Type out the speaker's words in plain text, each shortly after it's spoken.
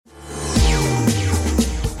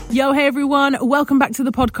Yo, hey everyone, welcome back to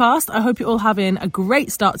the podcast. I hope you're all having a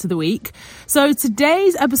great start to the week. So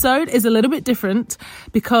today's episode is a little bit different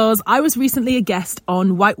because I was recently a guest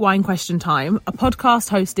on White Wine Question Time, a podcast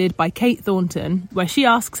hosted by Kate Thornton, where she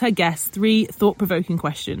asks her guests 3 thought-provoking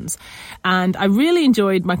questions. And I really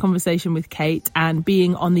enjoyed my conversation with Kate and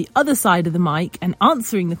being on the other side of the mic and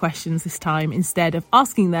answering the questions this time instead of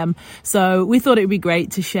asking them. So we thought it would be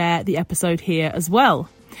great to share the episode here as well.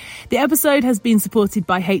 The episode has been supported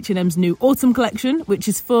by H&M's new autumn collection, which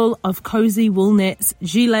is full of cozy wool knits,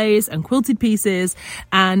 gilets and quilted pieces.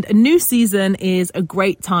 And a new season is a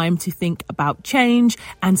great time to think about change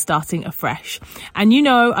and starting afresh. And you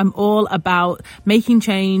know, I'm all about making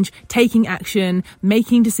change, taking action,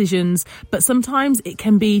 making decisions. But sometimes it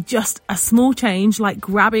can be just a small change, like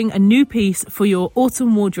grabbing a new piece for your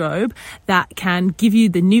autumn wardrobe that can give you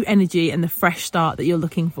the new energy and the fresh start that you're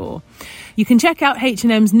looking for. You can check out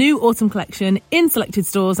H&M's new autumn collection in selected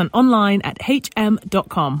stores and online at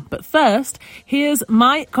hm.com. But first, here's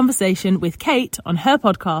my conversation with Kate on her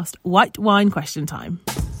podcast, White Wine Question Time.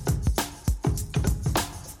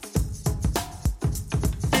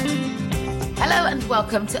 Hello and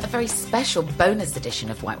welcome to a very special bonus edition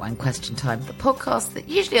of White Wine Question Time, the podcast that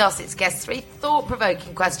usually asks its guests 3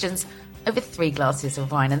 thought-provoking questions over 3 glasses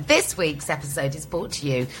of wine. And this week's episode is brought to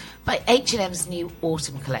you by H&M's new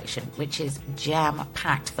autumn collection, which is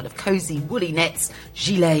jam-packed full of cosy woolly knits,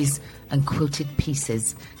 gilets and quilted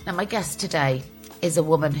pieces. Now, my guest today is a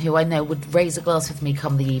woman who I know would raise a glass with me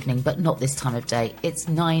come the evening, but not this time of day. It's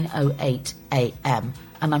 9:08 a.m.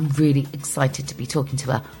 and I'm really excited to be talking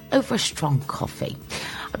to her over a strong coffee.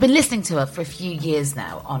 I've been listening to her for a few years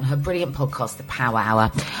now on her brilliant podcast, The Power Hour,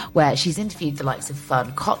 where she's interviewed the likes of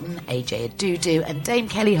Fern Cotton, AJ Adudu and Dame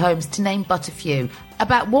Kelly Holmes, to name but a few,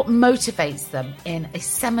 about what motivates them in a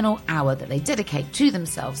seminal hour that they dedicate to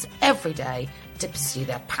themselves every day to pursue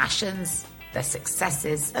their passions, their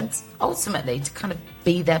successes, and ultimately to kind of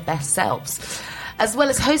be their best selves. As well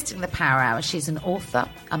as hosting the Power Hour, she's an author,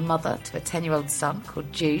 a mother to a 10-year-old son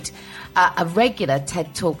called Jude, a regular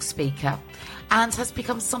TED Talk speaker, and has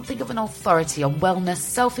become something of an authority on wellness,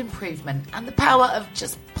 self-improvement, and the power of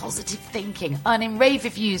just positive thinking, earning rave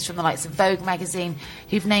reviews from the likes of Vogue magazine,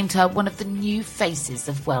 who've named her one of the new faces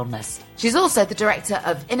of wellness. She's also the Director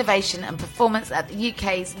of Innovation and Performance at the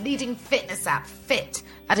UK's leading fitness app, Fit,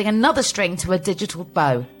 adding another string to her digital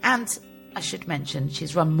bow. And I should mention,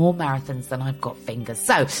 she's run more marathons than I've got fingers.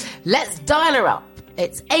 So let's dial her up.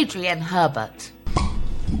 It's Adrienne Herbert.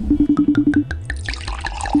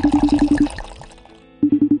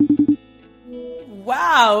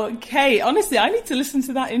 Wow, okay. Honestly, I need to listen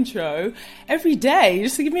to that intro every day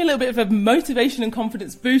just to give me a little bit of a motivation and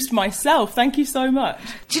confidence boost myself. Thank you so much.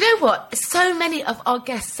 Do you know what? So many of our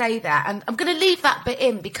guests say that, and I'm going to leave that bit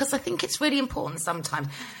in because I think it's really important sometimes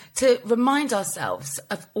to remind ourselves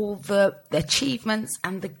of all the achievements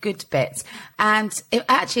and the good bits. And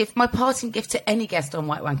if my parting gift to any guest on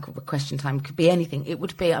White Wine Question Time could be anything, it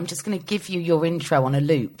would be, I'm just going to give you your intro on a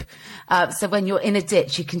loop. So when you're in a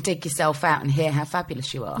ditch, you can dig yourself out and hear how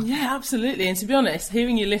fabulous you are. Yeah, absolutely. And to be honest,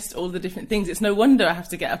 hearing you list all the different things, it's no wonder I have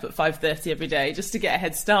to get up at 5:30 every day just to get a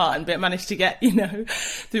head start and manage to get,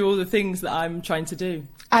 through all the things that I'm trying to do.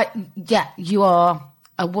 Yeah, you are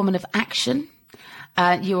a woman of action.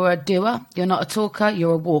 You're a doer, you're not a talker,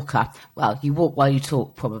 you're a walker. Well, you walk while you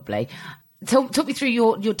talk, probably. Talk me through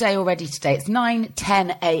your day already today. It's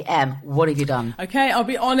 9:10 a.m. What have you done? Okay, I'll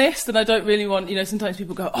be honest, and I don't really want, sometimes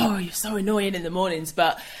people go, oh, you're so annoying in the mornings,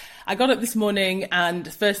 but I got up this morning and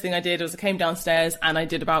the first thing I did was I came downstairs and I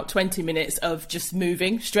did about 20 minutes of just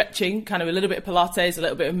moving, stretching, kind of a little bit of Pilates, a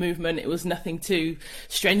little bit of movement. It was nothing too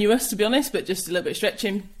strenuous, to be honest, but just a little bit of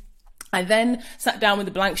stretching. I then sat down with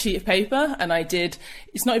a blank sheet of paper and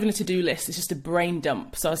it's not even a to-do list, it's just a brain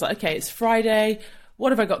dump. So I was like, okay, it's Friday,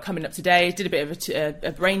 what have I got coming up today? Did a bit of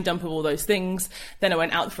a brain dump of all those things. Then I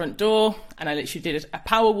went out the front door and I literally did a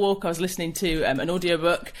power walk. I was listening to an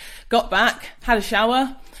audiobook, got back, had a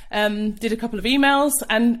shower, did a couple of emails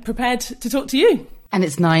and prepared to talk to you. And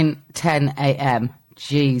it's 9:10 a.m.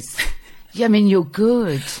 Jeez. Yeah, I mean, you're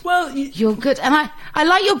good. Well, you're good. And I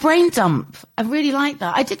like your brain dump. I really like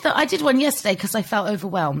that. I did one yesterday because I felt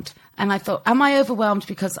overwhelmed. And I thought, am I overwhelmed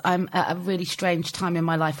because I'm at a really strange time in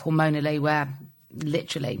my life hormonally where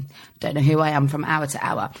literally don't know who I am from hour to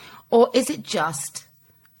hour? Or is it just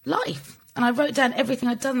life? And I wrote down everything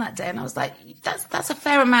I'd done that day and I was like, that's a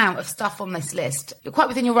fair amount of stuff on this list. You're quite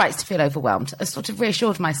within your rights to feel overwhelmed. I sort of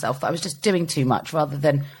reassured myself that I was just doing too much rather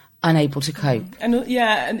than unable to cope. And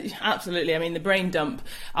yeah, and absolutely. I mean, the brain dump,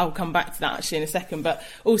 I'll come back to that actually in a second, but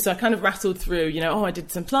also I kind of rattled through, I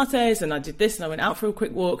did some Pilates and I did this and I went out for a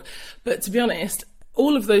quick walk. But to be honest,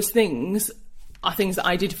 all of those things are things that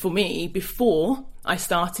I did for me before I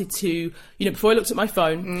started to, before I looked at my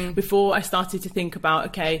phone, before I started to think about,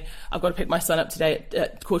 okay, I've got to pick my son up today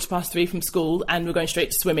at 3:15 from school and we're going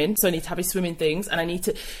straight to swimming. So I need to have his swimming things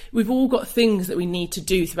and we've all got things that we need to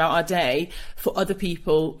do throughout our day for other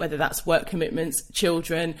people, whether that's work commitments,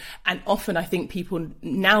 children. And often I think people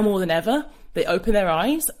now more than ever, they open their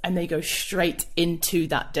eyes and they go straight into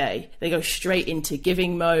that day. They go straight into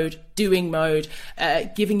giving mode, doing mode,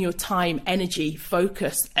 giving your time, energy,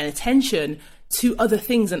 focus and attention to other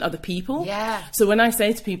things and other people. Yeah. So when I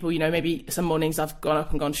say to people, maybe some mornings I've gone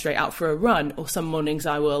up and gone straight out for a run, or some mornings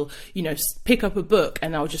I will, pick up a book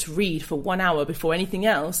and I'll just read for 1 hour before anything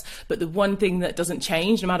else. But the one thing that doesn't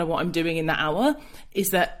change, no matter what I'm doing in that hour,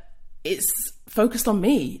 is that it's focused on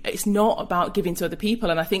me. It's not about giving to other people.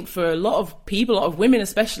 And I think for a lot of people, a lot of women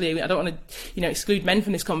especially, I don't want to, exclude men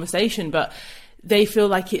from this conversation, but they feel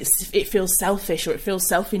like it feels selfish or it feels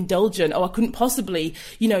self-indulgent. Oh, I couldn't possibly,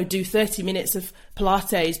 do 30 minutes of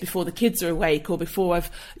Pilates before the kids are awake, or before I've,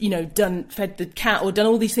 fed the cat, or done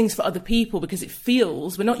all these things for other people, because it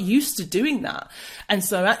feels, we're not used to doing that. And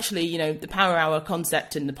so actually, the Power Hour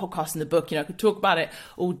concept and the podcast and the book, I could talk about it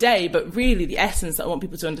all day, but really the essence that I want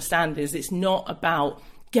people to understand is it's not about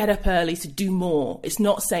get up early to do more. It's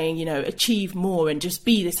not saying, achieve more and just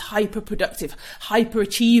be this hyper productive, hyper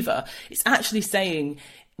achiever. It's actually saying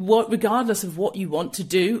regardless of what you want to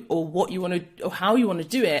do or what you want to, or how you want to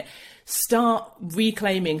do it, start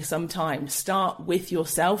reclaiming some time. Start with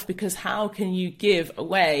yourself, because how can you give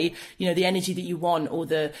away, the energy that you want, or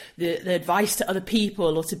the advice to other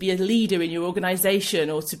people, or to be a leader in your organization,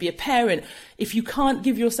 or to be a parent, if you can't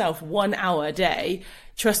give yourself 1 hour a day?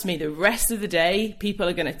 Trust me, the rest of the day, people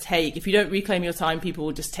are going to take, if you don't reclaim your time, people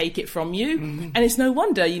will just take it from you. And it's no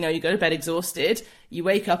wonder, you go to bed exhausted, you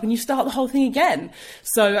wake up and you start the whole thing again.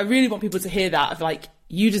 So I really want people to hear that, of like,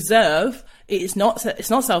 you deserve, it's not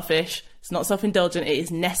selfish, it's not self-indulgent, it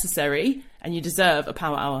is necessary, and you deserve a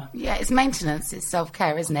power hour. Yeah, it's maintenance, it's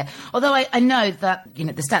self-care, isn't it? Although I know that,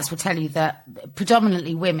 the stats will tell you that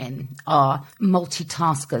predominantly women are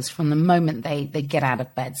multitaskers from the moment they get out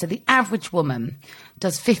of bed. So the average woman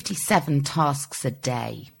does 57 tasks a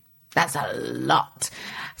day. That's a lot.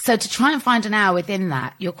 So to try and find an hour within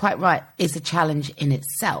that, you're quite right, is a challenge in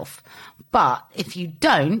itself. But if you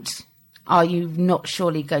don't, are you not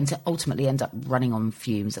surely going to ultimately end up running on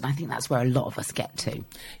fumes? And I think that's where a lot of us get to.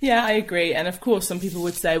 Yeah, I agree. And of course, some people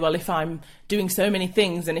would say, well, if I'm doing so many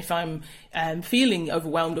things and if I'm feeling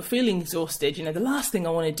overwhelmed or feeling exhausted, the last thing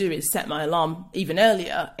I want to do is set my alarm even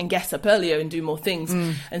earlier and get up earlier and do more things.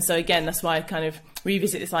 And so again, that's why I kind of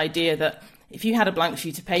revisit this idea that if you had a blank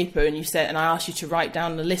sheet of paper and I asked you to write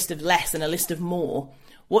down a list of less and a list of more,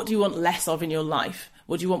 what do you want less of in your life?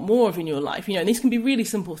 What do you want more of in your life? And these can be really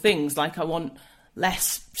simple things, like I want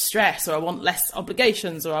less stress, or I want less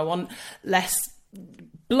obligations, or I want less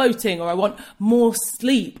bloating, or I want more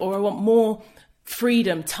sleep, or I want more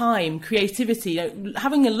freedom, time, creativity.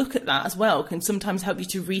 Having a look at that as well can sometimes help you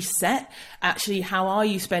to reset. Actually, how are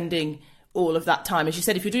you spending all of that time? As you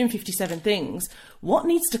said, if you're doing 57 things, what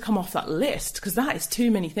needs to come off that list? Because that is too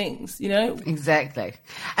many things, Exactly.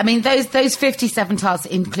 I mean, those 57 tasks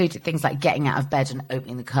included things like getting out of bed and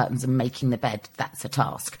opening the curtains and making the bed. That's a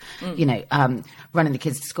task. Running the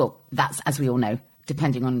kids to school. That's, as we all know,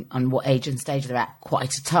 depending on what age and stage they're at,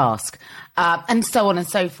 quite a task. And so on and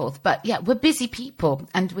so forth. But yeah, we're busy people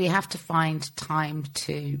and we have to find time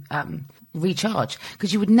to recharge,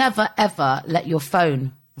 because you would never, ever let your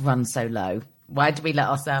phone run so low. Why do we let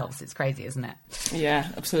ourselves? It's crazy, isn't it? Yeah,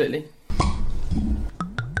 absolutely.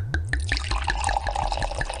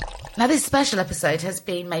 Now, this special episode has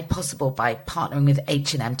been made possible by partnering with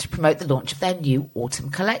H&M to promote the launch of their new autumn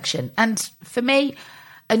collection. And for me,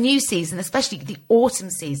 a new season, especially the autumn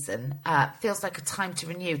season, feels like a time to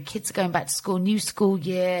renew. Kids are going back to school, new school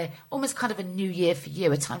year, almost kind of a new year for you,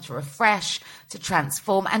 a time to refresh, to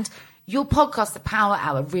transform. And your podcast, The Power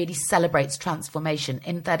Hour, really celebrates transformation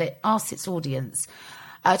in that it asks its audience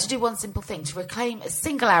to do one simple thing, to reclaim a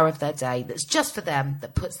single hour of their day that's just for them,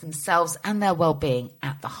 that puts themselves and their well-being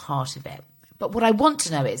at the heart of it. But what I want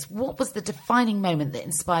to know is, what was the defining moment that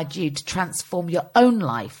inspired you to transform your own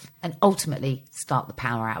life and ultimately start The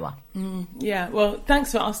Power Hour? Yeah, well,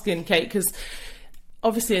 thanks for asking, Kate, because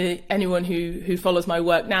obviously anyone who follows my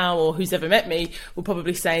work now or who's ever met me will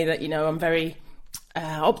probably say that, I'm very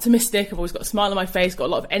optimistic. I've always got a smile on my face, got a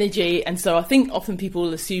lot of energy. And so I think often people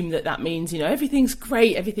will assume that means, everything's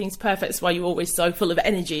great, everything's perfect. That's why you're always so full of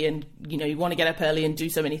energy and, you want to get up early and do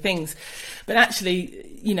so many things. But actually,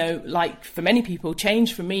 like for many people,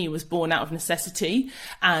 change for me was born out of necessity.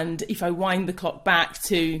 And if I wind the clock back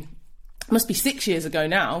to must be 6 years ago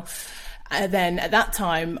now. Then at that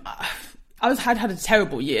time, had a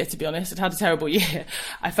terrible year, to be honest. I'd had a terrible year.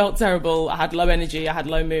 I felt terrible. I had low energy. I had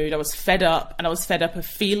low mood. I was fed up, and I was fed up of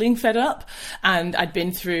feeling fed up. And I'd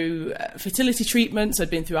been through fertility treatments. I'd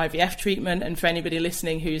been through IVF treatment. And for anybody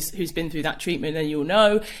listening who's been through that treatment, then you'll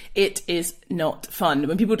know it is not fun.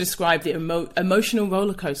 When people describe the emotional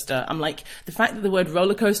roller coaster, I'm like, the fact that the word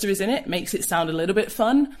roller coaster is in it makes it sound a little bit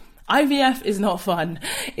fun. IVF is not fun.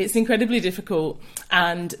 It's incredibly difficult.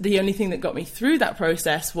 And the only thing that got me through that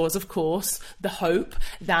process was, of course, the hope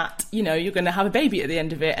that, you're going to have a baby at the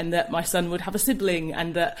end of it, and that my son would have a sibling,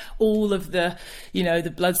 and that all of the,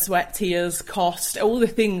 the blood, sweat, tears, cost, all the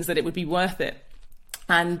things, that it would be worth it.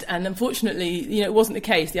 And unfortunately, it wasn't the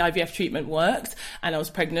case. The IVF treatment worked, and I was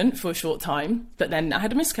pregnant for a short time, but then I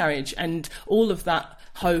had a miscarriage, and all of that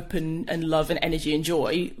hope and love and energy and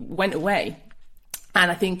joy went away. And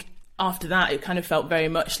I think after that, it kind of felt very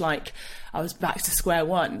much like I was back to square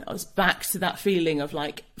one. I was back to that feeling of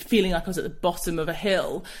feeling like I was at the bottom of a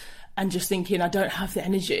hill, and just thinking, I don't have the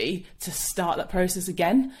energy to start that process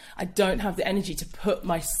again. I don't have the energy to put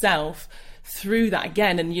myself through that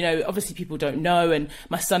again. And obviously people don't know, and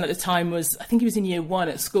my son at the time I think he was in year 1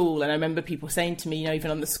 at school, and I remember people saying to me, even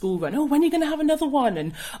on the school run, oh, when are you going to have another one?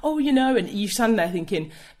 And and you stand there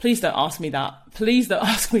thinking, please don't ask me that,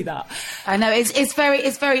 I know it's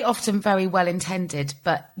very often very well intended,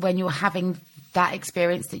 but when you're having that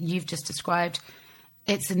experience that you've just described,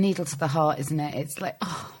 it's a needle to the heart, isn't it? It's like,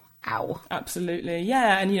 oh, ow. Absolutely,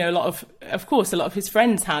 yeah. And a lot of his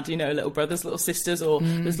friends had little brothers, little sisters, or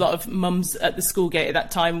there's a lot of mums at the school gate at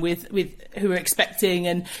that time with who were expecting,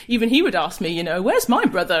 and even he would ask me, where's my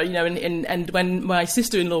brother? And when my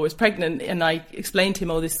sister-in-law was pregnant and I explained to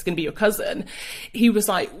him, oh, this is going to be your cousin, he was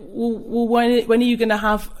like, well when are you going to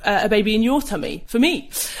have a baby in your tummy for me?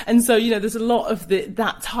 And so there's a lot of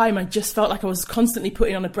that time I just felt like I was constantly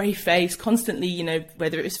putting on a brave face, constantly,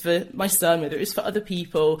 whether it was for my son, whether it was for other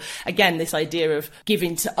people. Again, this idea of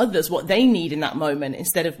giving to others what they need in that moment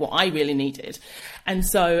instead of what I really needed. And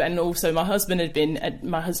also my husband at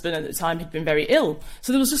the time had been very ill.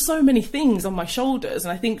 So there was just so many things on my shoulders.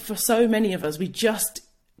 And I think for so many of us, we just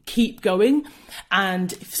keep going.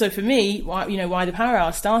 And so for me, why the Power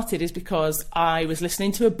Hour started is because I was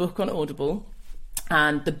listening to a book on Audible.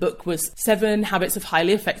 And the book was 7 Habits of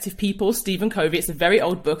Highly Effective People, Stephen Covey. It's a very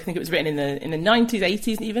old book. I think it was written in the 90s,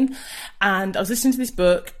 80s even. And I was listening to this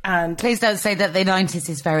book, and please don't say that the 90s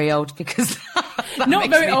is very old, because not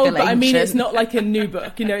very old, but I mean, it's not like a new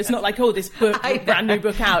book. It's not like, this book, brand new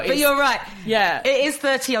book out. But you're right. Yeah. It is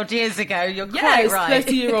 30 odd years ago. You're quite right. It's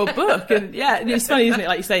a 30-year-old book. And yeah, it's funny, isn't it?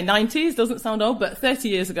 Like you say, 90s doesn't sound old, but 30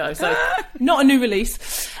 years ago. So not a new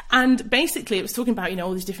release. And basically it was talking about,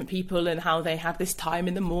 all these different people and how they have this time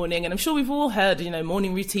in the morning. And I'm sure we've all heard,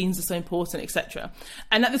 morning routines are so important, etc.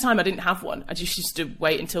 And at the time I didn't have one. I just used to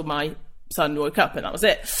wait until my son woke up, and that was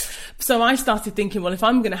it. So I started thinking, well, if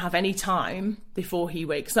I'm going to have any time before he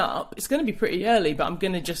wakes up, it's going to be pretty early, but I'm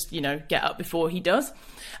going to just, get up before he does.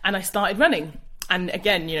 And I started running. And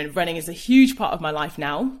again, running is a huge part of my life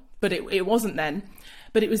now, but it wasn't then.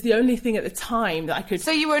 But it was the only thing at the time that I could...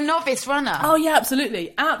 So you were a novice runner? Oh, yeah,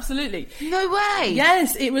 absolutely. Absolutely. No way.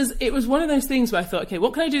 Yes, it was one of those things where I thought, okay,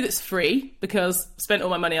 what can I do that's free? Because I spent all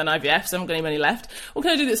my money on IVF, so I haven't got any money left. What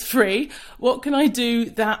can I do that's free? What can I do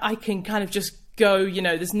that I can kind of just go,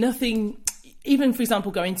 there's nothing... Even, for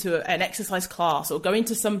example, going to an exercise class or going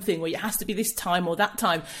to something where it has to be this time or that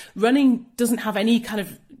time, running doesn't have any kind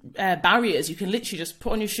of barriers. You can literally just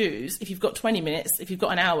put on your shoes. If you've got 20 minutes, if you've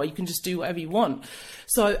got an hour, you can just do whatever you want.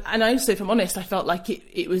 So, and I also, if I'm honest, I felt like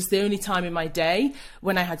it was the only time in my day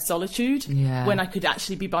when I had solitude, when I could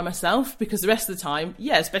actually be by myself, because the rest of the time,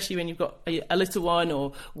 especially when you've got a little one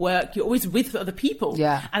or work, you're always with other people.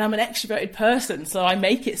 Yeah. And I'm an extroverted person, so I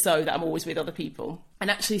make it so that I'm always with other people. And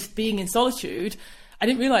actually being in solitude, I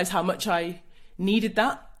didn't realise how much I needed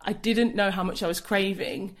that. I didn't know how much I was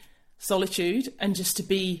craving solitude and just to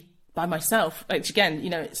be by myself. Which again,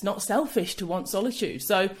 it's not selfish to want solitude.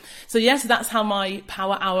 So yes, that's how my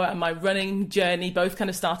Power Hour and my running journey both kind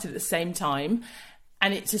of started at the same time.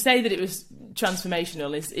 And to say that it was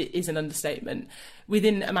transformational is an understatement.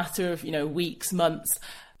 Within a matter of, weeks, months,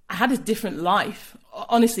 I had a different life.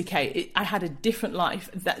 Honestly, Kate, I had a different life.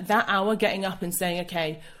 That hour, getting up and saying,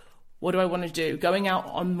 okay, what do I want to do? Going out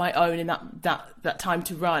on my own in that time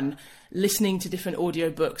to run, listening to different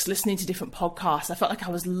audiobooks, listening to different podcasts. I felt like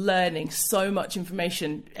I was learning so much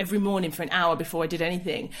information every morning for an hour before I did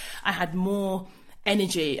anything. I had more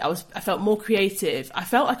energy. I felt more creative. I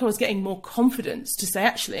felt like I was getting more confidence to say,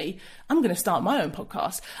 actually, I'm going to start my own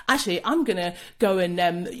podcast. Actually, I'm going to go and,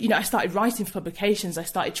 I started writing for publications. I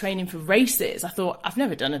started training for races. I thought, I've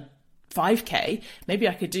never done a 5K, maybe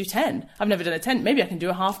I could do 10. I've never done a 10, maybe I can do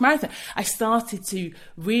a half marathon. I started to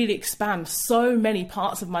really expand so many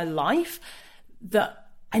parts of my life that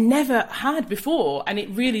I never had before. And it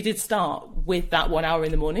really did start with that 1 hour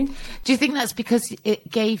in the morning. Do you think that's because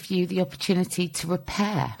it gave you the opportunity to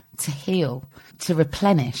repair, to heal, to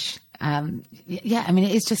replenish? Yeah, I mean,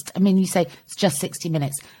 it is just, I mean, you say it's just 60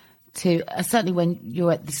 minutes. Certainly when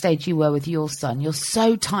you're at the stage you were with your son, you're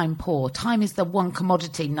so time poor. Time is the one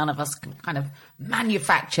commodity none of us can kind of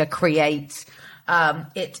manufacture, create.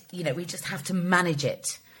 We just have to manage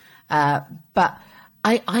it. But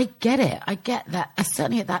I get it. I get that.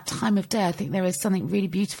 Certainly at that time of day, I think there is something really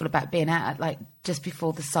beautiful about being out at like just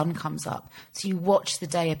before the sun comes up. So you watch the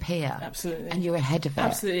day appear. Absolutely. And you're ahead of it.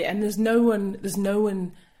 Absolutely. And there's no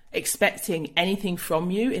one expecting anything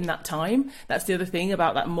from you in that time. That's the other thing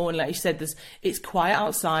about that morning. Like you said, it's quiet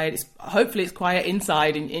outside. Hopefully it's quiet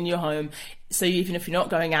inside in your home. So even if you're not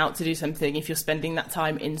going out to do something, if you're spending that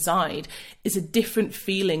time inside, it's a different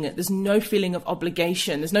feeling. There's no feeling of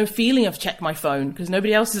obligation. There's no feeling of check my phone because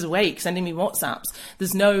nobody else is awake sending me WhatsApps.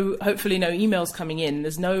 There's hopefully no emails coming in.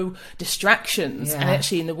 There's no distractions. Yeah. And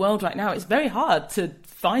actually in the world right now, it's very hard to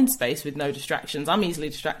find space with no distractions. I'm easily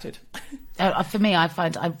distracted. For me, I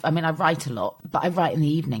write a lot, but I write in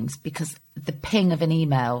the evenings because the ping of an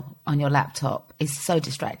email on your laptop is so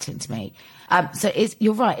distracting to me.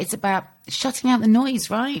 You're right. It's about shutting out the noise,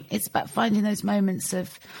 right? It's about finding those moments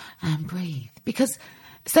of breathe. Because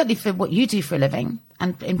certainly for what you do for a living,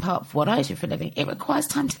 and in part for what I do for a living, it requires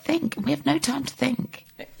time to think, and we have no time to think.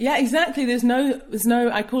 Yeah, exactly. There's no.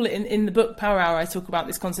 I call it in the book Power Hour. I talk about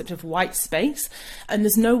this concept of white space, and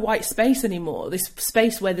there's no white space anymore. This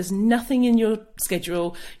space where there's nothing in your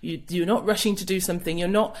schedule. You're not rushing to do something. You're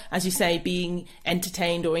not, as you say, being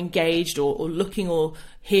entertained or engaged or looking or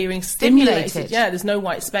hearing stimulated. Yeah, there's no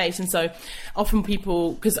white space. And so often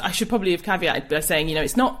people, because I should probably have caveated by saying,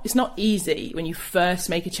 it's not easy when you first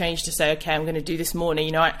make a change to say, okay, I'm going to do this morning.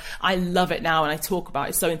 I love it now and I talk about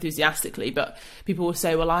it so enthusiastically, but people will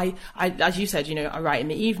say, well, I as you said, I write in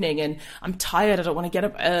the evening and I'm tired. I don't want to get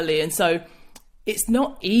up early. And so it's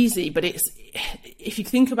not easy, but if you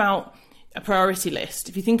think about a priority list,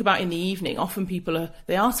 if you think about in the evening, often people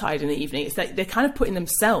they are tired in the evening. It's like they're kind of putting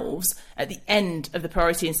themselves at the end of the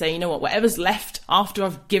priority and saying, whatever's left after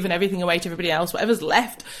I've given everything away to everybody else, whatever's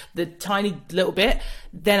left, the tiny little bit,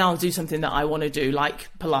 then I'll do something that I want to do, like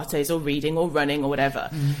Pilates or reading or running or whatever.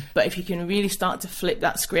 Mm. But if you can really start to flip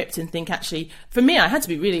that script and think, actually, for me, I had to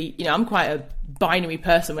be really, I'm quite a binary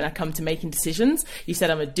person when I come to making decisions. You said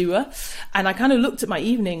I'm a doer. And I kind of looked at my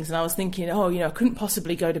evenings and I was thinking, I couldn't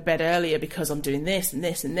possibly go to bed earlier because I'm doing this and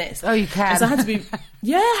this and this. Oh, you can. And so I had to be,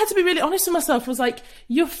 I had to be really honest with myself. I was like,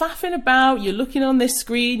 you're faffing about, you're looking on this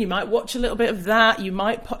screen, you might watch a little bit of that, you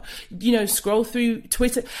might, scroll through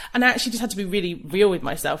Twitter. And I actually just had to be really real with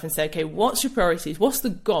myself and say, okay, what's your priorities? What's the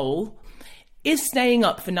goal? Is staying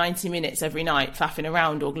up for 90 minutes every night, faffing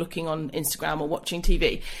around or looking on Instagram or watching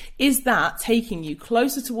TV, is that taking you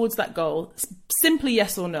closer towards that goal? Simply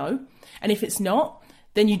yes or no. And if it's not,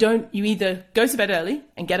 then you either go to bed early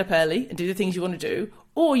and get up early and do the things you want to do,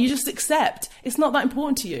 or you just accept it's not that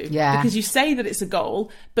important to you. Yeah. Because you say that it's a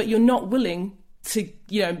goal, but you're not willing to,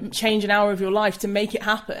 change an hour of your life to make it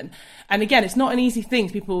happen. And again, it's not an easy thing.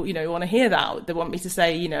 People, want to hear that. They want me to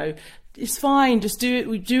say, it's fine, just do it.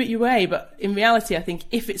 We do it your way. But in reality, I think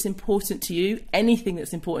if it's important to you, anything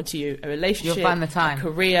that's important to you, a relationship, you'll find the time. A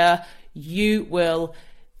career, you will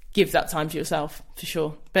give that time to yourself for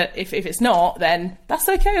sure. But if it's not, then that's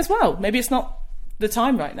okay as well. Maybe it's not the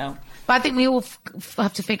time right now. But I think we all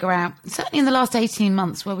have to figure out, certainly in the last 18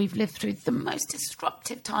 months where we've lived through the most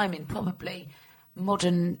disruptive time in probably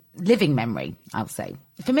modern living memory, I'll say.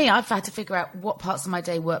 For me, I've had to figure out what parts of my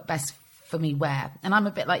day work best for me where. And I'm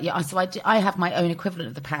a bit like, I have my own equivalent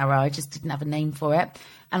of the power. I just didn't have a name for it.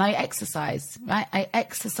 And I exercise, right? I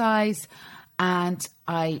exercise and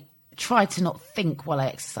I try to not think while I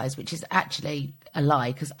exercise, which is actually a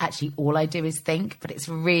lie because actually all I do is think, but it's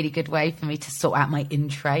a really good way for me to sort out my in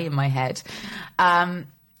tray in my head. And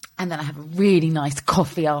then I have a really nice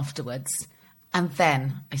coffee afterwards. And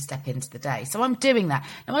then I step into the day. So I'm doing that.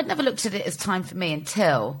 Now, I'd never looked at it as time for me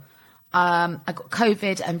until I got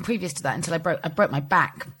COVID, and previous to that, until I broke my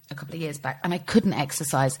back a couple of years back, and I couldn't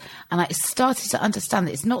exercise. And I started to understand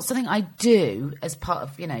that it's not something I do as part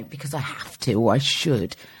of, because I have to or I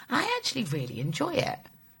should. I actually really enjoy it.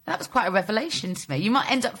 That was quite a revelation to me. You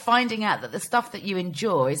might end up finding out that the stuff that you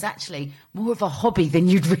enjoy is actually more of a hobby than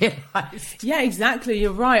you'd realised. Yeah, exactly.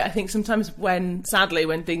 You're right. I think sometimes sadly,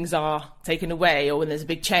 when things are taken away or when there's a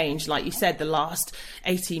big change, like you said, the last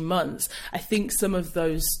 18 months, I think some of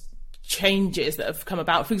those changes that have come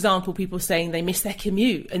about, for example, people saying they miss their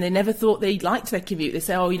commute and they never thought they liked their commute. They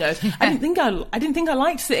say, I didn't think I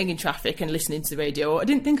liked sitting in traffic and listening to the radio, or I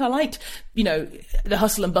didn't think I liked, the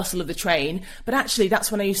hustle and bustle of the train, but actually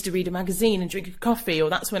that's when I used to read a magazine and drink a coffee, or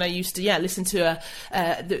that's when I used to listen to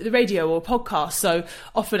the radio or a podcast. So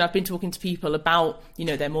often I've been talking to people about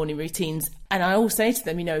their morning routines, and I always say to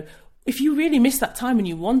them, if you really miss that time and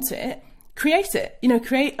you want it, create it.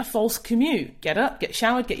 Create a false commute. Get up, get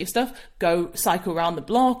showered, get your stuff, go cycle around the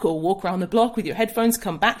block or walk around the block with your headphones,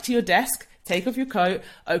 come back to your desk, take off your coat,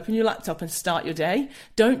 open your laptop and start your day.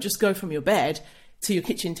 Don't just go from your bed to your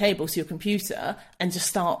kitchen table, to your computer and just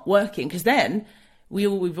start working, because then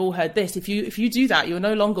we've all heard this. If you do that, you're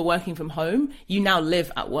no longer working from home. You now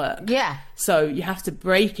live at work. Yeah. So you have to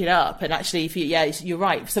break it up. And actually, you're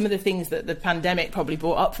right. Some of the things that the pandemic probably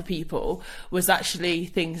brought up for people was actually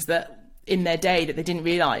things that in their day that they didn't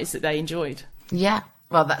realise that they enjoyed. Yeah.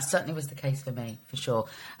 Well, that certainly was the case for me, for sure.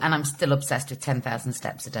 And I'm still obsessed with 10,000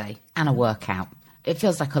 steps a day and a workout. It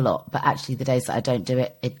feels like a lot, but actually the days that I don't do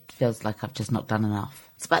it, it feels like I've just not done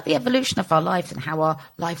enough. It's about the evolution of our lives and how our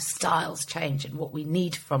lifestyles change and what we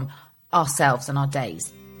need from ourselves and our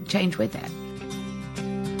days change with it.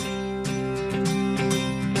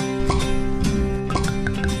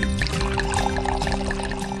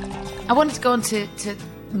 I wanted to go on to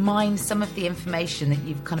mine some of the information that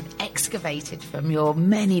you've kind of excavated from your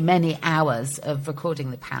many, many hours of recording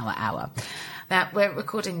the Power Hour. Now, we're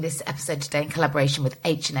recording this episode today in collaboration with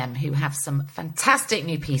H&M, who have some fantastic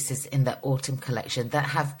new pieces in their autumn collection that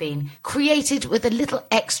have been created with a little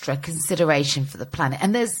extra consideration for the planet.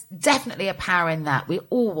 And there's definitely a power in that. We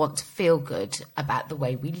all want to feel good about the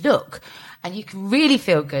way we look. And you can really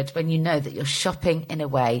feel good when you know that you're shopping in a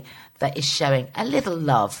way that is showing a little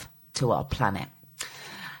love to our planet.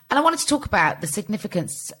 And I wanted to talk about the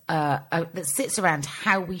significance that sits around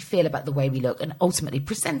how we feel about the way we look and ultimately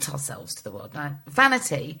present ourselves to the world. Now,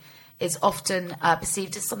 vanity is often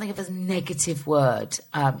perceived as something of a negative word.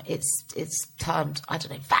 It's termed,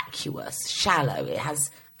 vacuous, shallow. It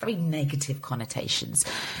has very negative connotations.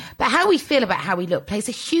 But how we feel about how we look plays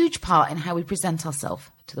a huge part in how we present ourselves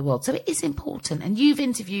to the world. So it is important. And you've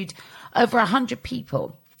interviewed over 100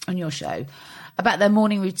 people on your show about their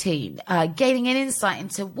morning routine, gaining an insight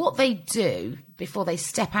into what they do before they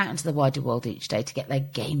step out into the wider world each day to get their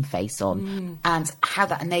game face on, and how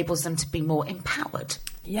that enables them to be more empowered.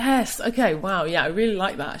 Yes. Okay. Wow. Yeah, I really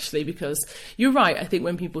like that, actually, because you're right. I think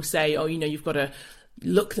when people say, you've got to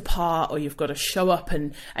look the part or you've got to show up,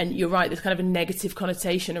 and you're right, there's kind of a negative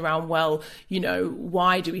connotation around,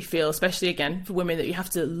 why do we feel, especially again for women, that you have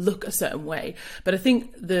to look a certain way. But I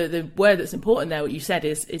think the word that's important there, what you said,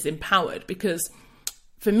 is empowered, because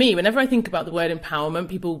for me, whenever I think about the word empowerment,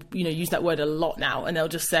 people, use that word a lot now, and they'll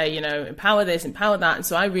just say, empower this, empower that. And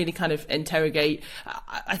so I really kind of interrogate.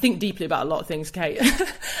 I think deeply about a lot of things, Kate.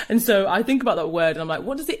 And so I think about that word and I'm like,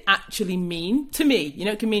 what does it actually mean to me?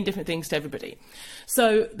 It can mean different things to everybody.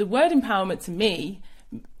 So the word empowerment to me,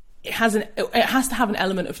 it has to have an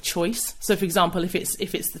element of choice. So for example, if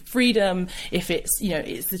it's the freedom, if it's,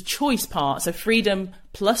 it's the choice part. So freedom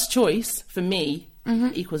plus choice for me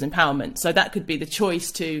equals empowerment. So that could be the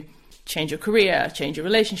choice to change your career, change your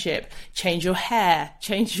relationship, change your hair,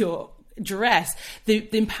 change your dress. The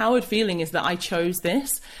empowered feeling is that I chose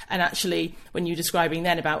this. And actually, when you're describing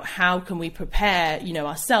then about how can we prepare,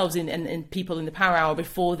 ourselves and people in the Power Hour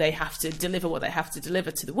before they have to deliver what they have to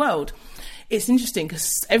deliver to the world, it's interesting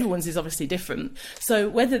because everyone's is obviously different. So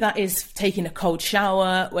whether that is taking a cold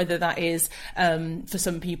shower, whether that is for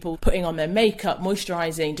some people putting on their makeup,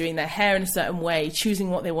 moisturising, doing their hair in a certain way, choosing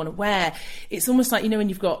what they want to wear, it's almost like, when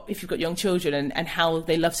if you've got young children and how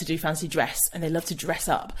they love to do fancy dress and they love to dress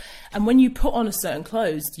up. And when you put on a certain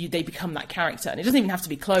clothes, they become that character. And it doesn't even have to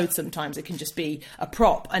be clothes sometimes. It can just be a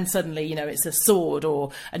prop. And suddenly, it's a sword,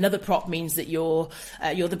 or another prop means that you're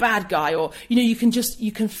the bad guy, or, you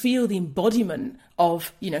can feel the embodiment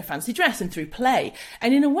of, fancy dress and through play.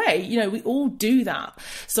 And in a way, we all do that.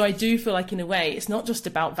 So I do feel like in a way, it's not just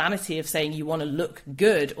about vanity of saying you want to look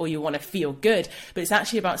good or you want to feel good, but it's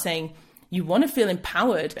actually about saying you want to feel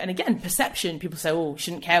empowered. And again, perception, people say,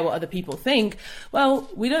 shouldn't care what other people think. Well,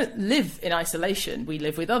 we don't live in isolation. We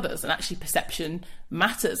live with others, and actually perception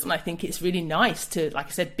matters. And I think it's really nice to, like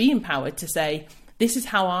I said, be empowered to say, this is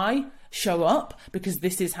how I show up, because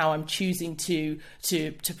this is how I'm choosing to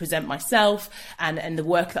present myself and the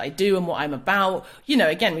work that I do and what I'm about. You know,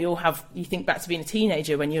 again, you think back to being a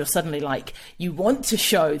teenager when you're suddenly like, you want to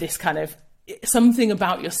show this kind of something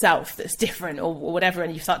about yourself that's different or whatever,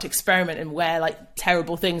 and you start to experiment and wear like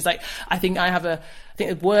terrible things. Like I think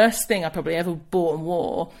the worst thing I probably ever bought and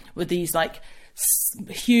wore were these like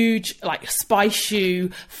huge like spice shoe,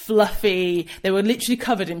 fluffy, they were literally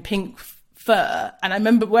covered in pink fur, and I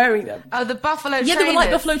remember wearing them. Oh, the buffalo trainers. Yeah, they were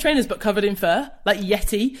like buffalo trainers but covered in fur, like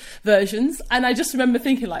Yeti versions. And I just remember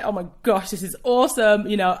thinking like, oh my gosh, this is awesome,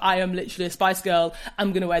 you know, I am literally a Spice Girl,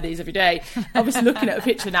 I'm gonna wear these every day. Obviously looking at a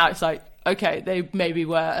picture now, it's like, okay, they maybe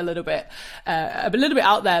were a little bit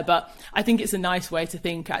out there, but I think it's a nice way to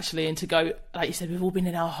think actually, and to go, like you said, we've all been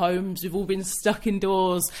in our homes, we've all been stuck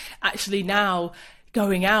indoors. Actually now,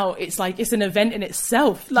 going out, it's like it's an event in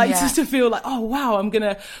itself, like just to feel like, oh wow, I'm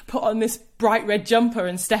gonna put on this bright red jumper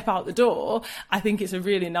and step out the door. I think it's a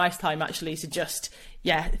really nice time actually to just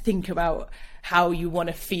think about how you want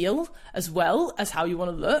to feel as well as how you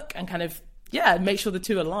want to look, and kind of make sure the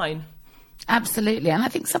two align. Absolutely. And I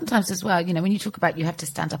think sometimes as well, you know, when you talk about you have to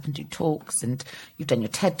stand up and do talks, and you've done your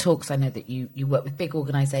TED Talks, I know that you work with big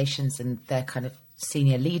organisations and they're kind of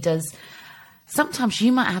senior leaders. Sometimes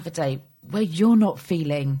you might have a day where you're not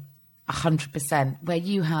feeling 100%, where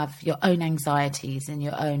you have your own anxieties and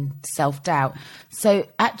your own self-doubt. So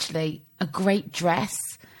actually a great dress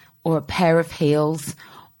or a pair of heels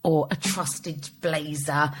or a trusted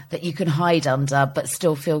blazer that you can hide under but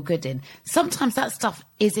still feel good in, sometimes that stuff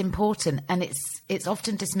is important, and it's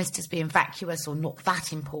often dismissed as being vacuous or not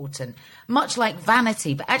that important, much like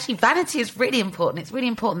vanity. But actually vanity is really important. It's really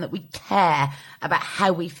important that we care about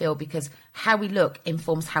how we feel, because how we look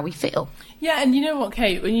informs how we feel. Yeah, and you know what,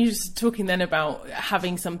 Kate, when you're just talking then about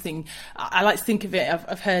having something, I like to think of it,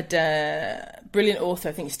 I've heard brilliant author,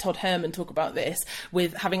 I think it's Todd Herman, talk about this,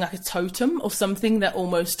 with having like a totem or something that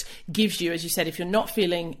almost gives you, as you said, if you're not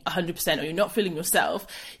feeling 100% or you're not feeling yourself,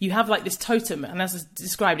 you have like this totem. And as I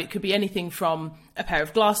described, it could be anything from a pair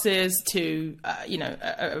of glasses to,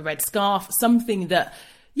 a red scarf, something that,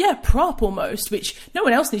 prop almost, which no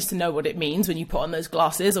one else needs to know what it means when you put on those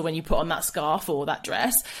glasses or when you put on that scarf or that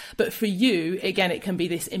dress. But for you, again, it can be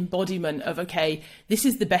this embodiment of, okay, this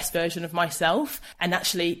is the best version of myself. And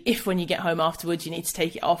actually, if when you get home afterwards, you need to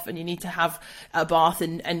take it off and you need to have a bath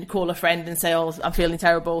and call a friend and say, oh, I'm feeling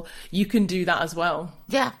terrible, you can do that as well.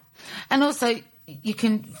 Yeah. And also, you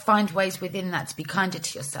can find ways within that to be kinder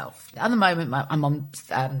to yourself. At the moment, I'm on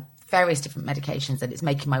various different medications, and it's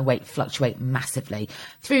making my weight fluctuate massively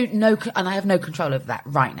and I have no control over that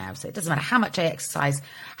right now. So it doesn't matter how much I exercise,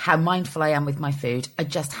 how mindful I am with my food. I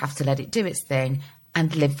just have to let it do its thing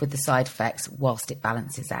and live with the side effects whilst it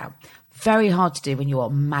balances out. Very hard to do when you are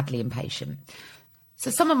madly impatient. So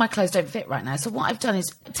some of my clothes don't fit right now. So what I've done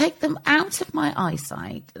is take them out of my eye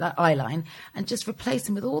line, and just replace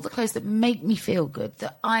them with all the clothes that make me feel good,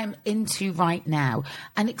 that I'm into right now,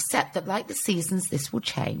 and accept that, like the seasons, this will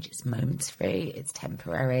change. It's momentary, it's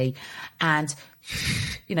temporary, and,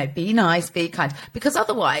 be nice, be kind. Because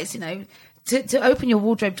otherwise, to open your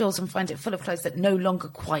wardrobe doors and find it full of clothes that no longer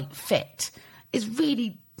quite fit is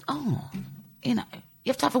really, you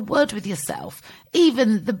have to have a word with yourself,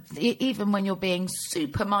 even when you're being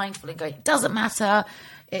super mindful and going, it doesn't matter.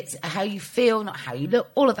 It's how you feel, not how you look,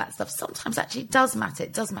 all of that stuff. Sometimes actually it does matter.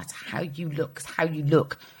 It does matter how you look, 'cause how you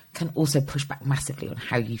look can also push back massively on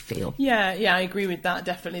how you feel. Yeah, I agree with that.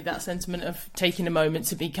 Definitely that sentiment of taking a moment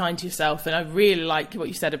to be kind to yourself. And I really like what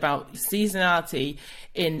you said about seasonality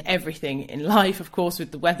in everything, in life, of course,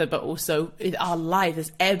 with the weather, but also in our life.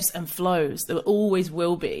 There's ebbs and flows. There always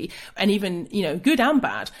will be. And even, good and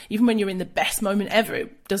bad, even when you're in the best moment ever,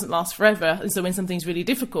 it doesn't last forever. And so when something's really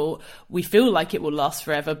difficult, we feel like it will last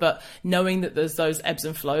forever. But knowing that there's those ebbs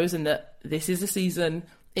and flows, and that this is a season,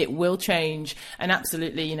 it will change. And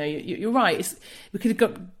absolutely, you're right.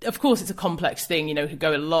 Of course, it's a complex thing. We could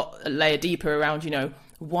go a layer deeper around,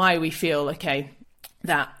 why we feel, okay,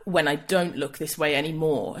 that when I don't look this way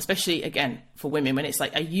anymore, especially again for women, when it's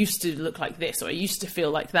like, I used to look like this, or I used to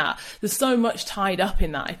feel like that. There's so much tied up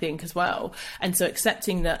in that, I think, as well. And so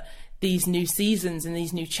accepting that these new seasons and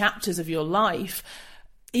these new chapters of your life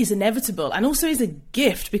is inevitable, and also is a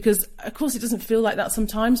gift, because of course it doesn't feel like that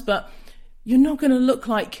sometimes, but you're not going to look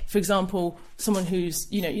like, for example, someone who's,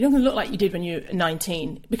 you're not going to look like you did when you're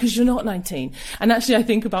 19, because you're not 19. And actually, I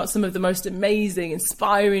think about some of the most amazing,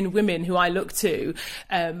 inspiring women who I look to,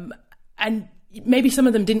 and maybe some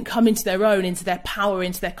of them didn't come into their own, into their power,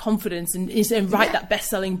 into their confidence, and write that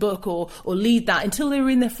best-selling book or lead that until they were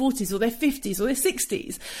in their 40s or their 50s or their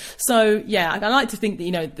 60s. So yeah, I like to think that,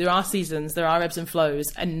 you know, there are seasons, there are ebbs and flows,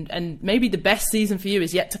 and maybe the best season for you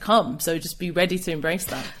is yet to come. So just be ready to embrace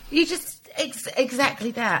that. You just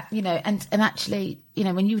exactly that, you know, and actually, you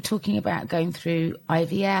know, when you were talking about going through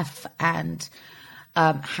IVF and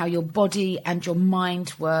how your body and your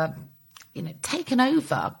mind were, you know, taken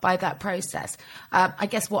over by that process. I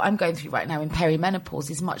guess what I'm going through right now in perimenopause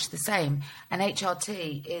is much the same. And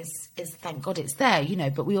HRT is thank God it's there, you know,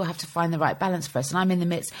 but we all have to find the right balance for us. And I'm in the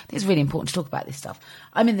midst, I think it's really important to talk about this stuff.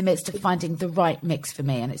 I'm in the midst of finding the right mix for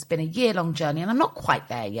me. And it's been a year-long journey and I'm not quite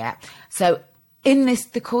there yet. So in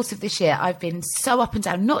the course of this year, I've been so up and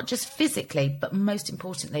down, not just physically, but most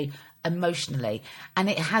importantly, emotionally. And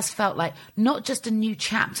it has felt like not just a new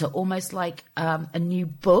chapter, almost like a new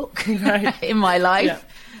book in my life,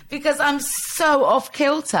 because I'm so off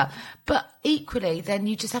kilter. But equally, then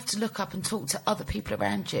you just have to look up and talk to other people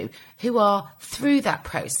around you who are through that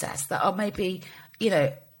process, that are maybe, you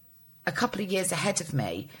know, a couple of years ahead of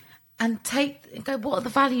me, and go, what are the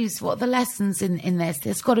values? What are the lessons in this?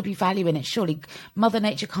 There's got to be value in it. Surely Mother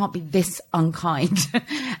Nature can't be this unkind.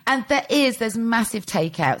 And there's massive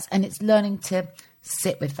takeouts, and it's learning to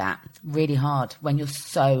sit with that really hard when you're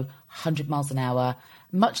so 100 miles an hour.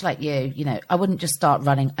 Much like you know, I wouldn't just start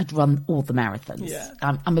running. I'd run all the marathons. Yeah.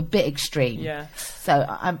 I'm a bit extreme. Yeah. So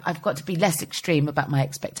I've got to be less extreme about my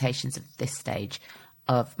expectations at this stage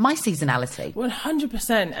of my seasonality.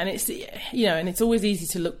 100%. And it's, you know, and it's always easy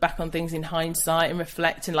to look back on things in hindsight and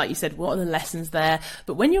reflect. And like you said, what are the lessons there?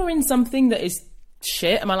 But when you're in something that is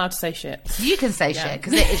shit, am I allowed to say shit? You can say shit,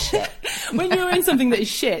 because it is shit. When you're in something that is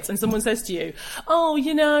shit and someone says to you, oh,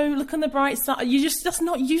 you know, look on the bright side, that's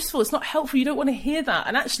not useful, it's not helpful, you don't want to hear that.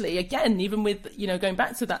 And actually, again, even with, you know, going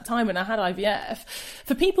back to that time when I had IVF,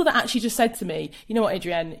 for people that actually just said to me, you know what,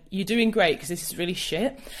 Adrienne, you're doing great because this is really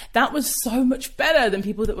shit, that was so much better than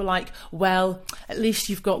people that were like, well, at least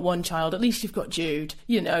you've got one child, at least you've got Jude,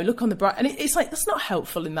 you know, look on the bright. And it's like, that's not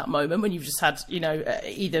helpful in that moment when you've just had, you know,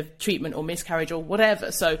 either treatment or miscarriage or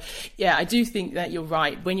whatever. So yeah, I do think that you're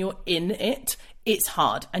right. When you're in it, it's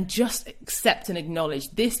hard, and just accept and acknowledge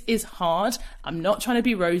this is hard. I'm not trying to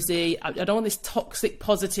be rosy. I don't want this toxic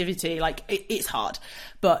positivity. Like it's hard,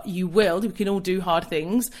 but we can all do hard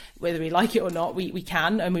things, whether we like it or not. We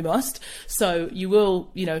can, and we must. So you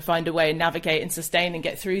will, you know, find a way and navigate and sustain and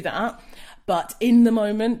get through that. But in the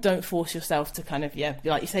moment, don't force yourself to kind of,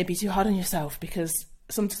 like you say, be too hard on yourself, because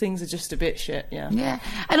some things are just a bit shit. Yeah.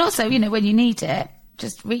 And also, you know, when you need it,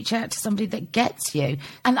 just reach out to somebody that gets you.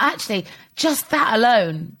 And actually, just that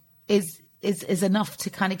alone is enough to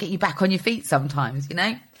kind of get you back on your feet sometimes, you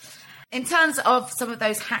know? In terms of some of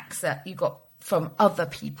those hacks that you got from other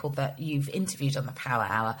people that you've interviewed on the Power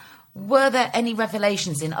Hour, were there any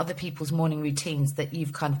revelations in other people's morning routines that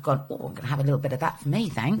you've kind of gone, oh, I'm going to have a little bit of that for me,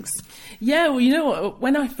 thanks? Yeah, well, you know what?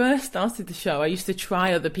 When I first started the show, I used to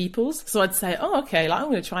try other people's. So I'd say, oh, okay, like I'm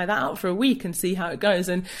going to try that out for a week and see how it goes.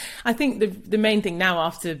 And I think the main thing now,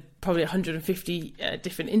 after probably 150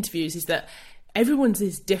 different interviews, is that everyone's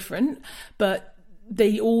is different, but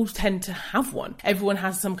they all tend to have one. Everyone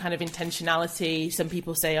has some kind of intentionality. Some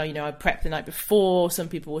people say, oh, you know, I prepped the night before. Some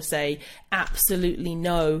people will say absolutely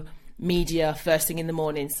no media first thing in the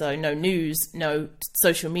morning, so no news, no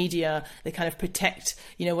social media. They kind of protect,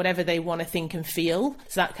 you know, whatever they want to think and feel.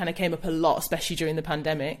 So that kind of came up a lot, especially during the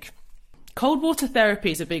pandemic. Cold water therapy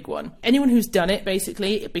is a big one. Anyone who's done it,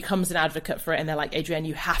 basically, it becomes an advocate for it, and they're like, Adrienne,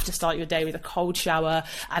 you have to start your day with a cold shower.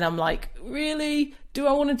 And I'm like, really? Do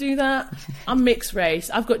I want to do that? I'm mixed race.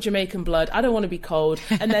 I've got Jamaican blood. I don't want to be cold.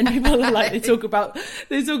 And then people are like, they talk about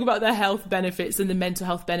their health benefits and the mental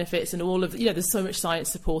health benefits and all of, you know, there's so much science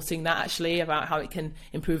supporting that, actually, about how it can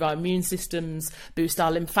improve our immune systems, boost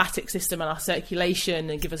our lymphatic system and our circulation,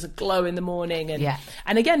 and give us a glow in the morning.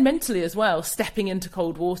 And again, mentally as well, stepping into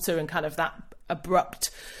cold water and kind of that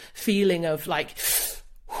abrupt feeling of like,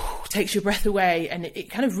 takes your breath away, and it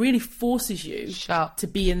kind of really forces you to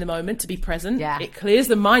be in the moment, to be present. It clears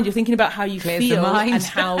the mind. You're thinking about how you feel and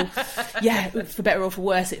how, for better or for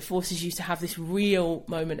worse, it forces you to have this real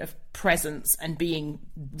moment of presence and being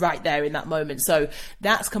right there in that moment. So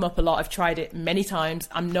that's come up a lot. I've tried it many times.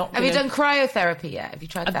 Have you done cryotherapy yet? Have you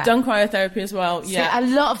tried that? I've done cryotherapy as well. So a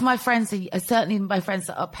lot of my friends, certainly my friends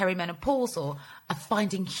that are perimenopausal, are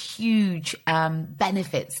finding huge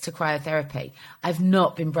benefits to cryotherapy. I've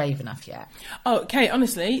not been brave enough yet. Oh, okay,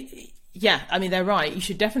 honestly, yeah, I mean, they're right. You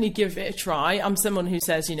should definitely give it a try. I'm someone who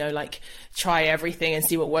says, like, try everything and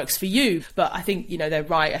see what works for you. But I think, they're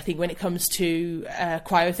right. I think when it comes to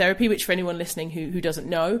cryotherapy, which for anyone listening who doesn't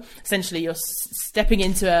know, essentially you're stepping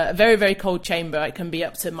into a very, very cold chamber. It can be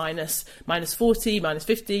up to minus 40, minus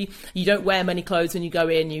 50. You don't wear many clothes when you go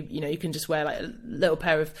in. You can just wear like a little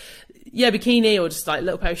pair of bikini or just like a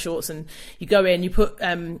little pair of shorts, and you go in, you put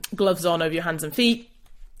gloves on over your hands and feet.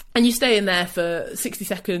 And you stay in there for 60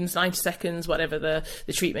 seconds, 90 seconds, whatever the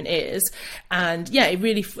treatment is. And yeah,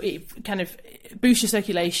 it kind of boosts your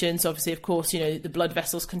circulation. So obviously, of course, the blood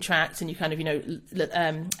vessels contract, and you kind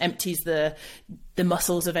of, empties the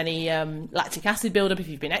muscles of any lactic acid buildup if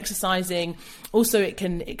you've been exercising. Also, it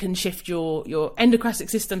can shift your endocrine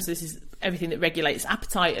system. So this is everything that regulates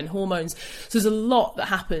appetite and hormones. So there's a lot that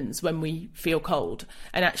happens when we feel cold.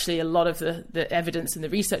 And actually, a lot of the evidence and the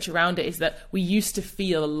research around it is that we used to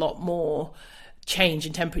feel a lot more change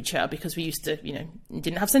in temperature because we used to,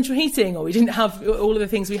 didn't have central heating, or we didn't have all of the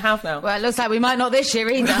things we have now. Well, it looks like we might not this year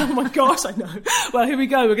either. Oh my gosh, I know. Well, here we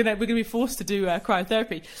go. We're gonna be forced to do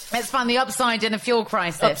cryotherapy. Let's find the upside in a fuel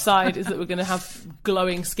crisis. Upside is that we're going to have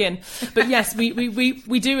glowing skin. But yes,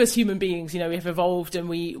 we do as human beings. We have evolved, and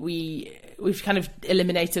we've kind of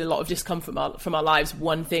eliminated a lot of discomfort from our lives,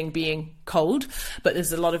 one thing being cold. But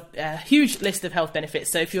there's a lot of huge list of health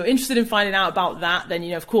benefits. So if you're interested in finding out about that, then,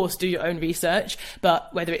 of course, do your own research.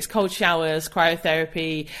 But whether it's cold showers,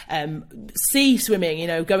 cryotherapy, sea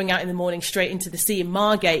swimming, going out in the morning straight into the sea in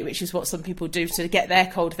Margate, which is what some people do to get their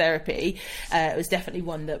cold therapy, it was definitely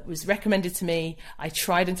one that was recommended to me. I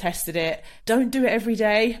tried and tested it. Don't do it every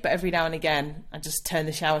day, but every now and again, I just turn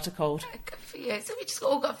the shower to cold. Good for you. So we just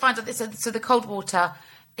all got to find out this. So the cold water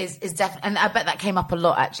is definitely, and I bet that came up a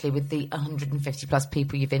lot actually with the 150 plus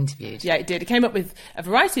people you've interviewed. Yeah, it did. It came up with a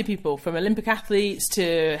variety of people, from Olympic athletes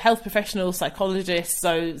to health professionals, psychologists.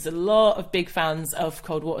 So there's a lot of big fans of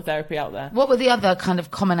cold water therapy out there. What were the other kind of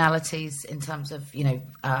commonalities in terms of,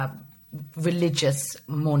 religious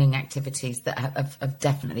morning activities that have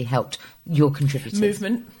definitely helped your contributors?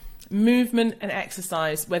 Movement and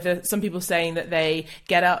exercise. Whether some people saying that they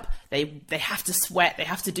get up, they have to sweat, they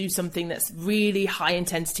have to do something that's really high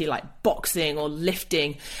intensity, like boxing or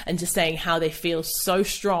lifting, and just saying how they feel so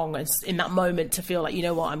strong and in that moment to feel like,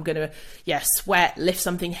 I'm going to sweat, lift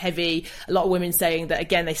something heavy. A lot of women saying that,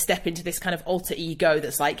 again, they step into this kind of alter ego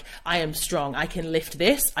that's like, I am strong, I can lift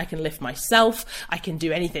this, I can lift myself, I can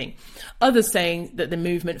do anything. Others saying that the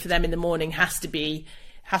movement for them in the morning has to be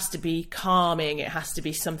calming. It has to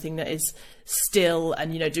be something that is still,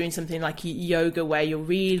 and doing something like yoga where you're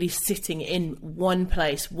really sitting in one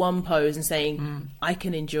place, one pose, and saying, I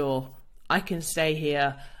can endure, I can stay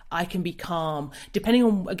here, I can be calm, depending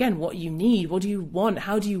on, again, what you need, what do you want,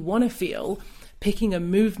 how do you want to feel, picking a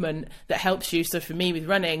movement that helps you. So for me with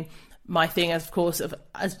running, my thing, of course,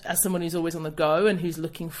 as someone who's always on the go and who's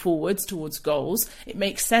looking forwards towards goals, it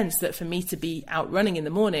makes sense that for me to be out running in the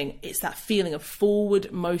morning, it's that feeling of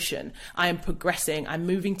forward motion. I am progressing. I'm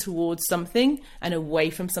moving towards something and away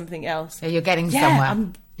from something else. Yeah, you're getting somewhere.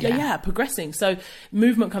 Yeah, progressing. So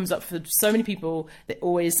movement comes up for so many people that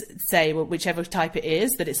always say, well, whichever type it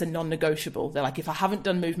is, that it's a non-negotiable. They're like, if I haven't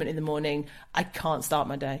done movement in the morning, I can't start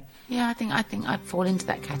my day. Yeah, I think I'd fall into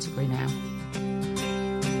that category now.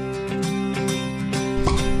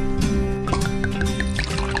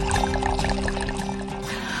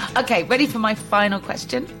 Okay, ready for my final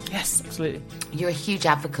question? Yes, absolutely. You're a huge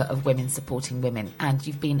advocate of women supporting women, and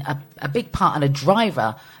you've been a big part and a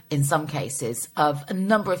driver, in some cases, of a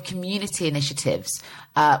number of community initiatives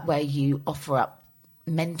where you offer up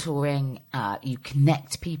mentoring, you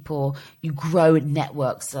connect people, you grow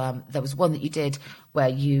networks. There was one that you did where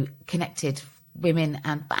you connected women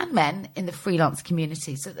and men in the freelance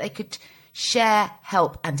community so that they could share,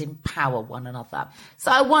 help, and empower one another. So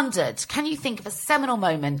I wondered, can you think of a seminal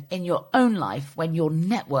moment in your own life when your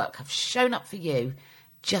network have shown up for you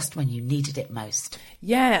just when you needed it most?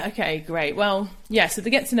 Yeah, okay, great. Well, yeah, so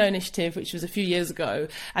the Get to Know initiative, which was a few years ago,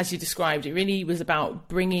 as you described, it really was about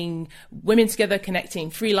bringing women together,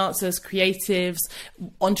 connecting freelancers, creatives,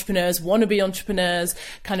 entrepreneurs, wannabe entrepreneurs.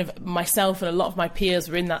 Kind of myself and a lot of my peers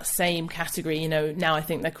were in that same category. Now I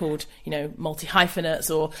think they're called,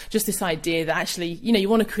 multi-hyphenates, or just this idea that actually, you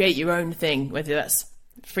want to create your own thing, whether that's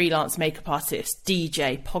freelance makeup artist,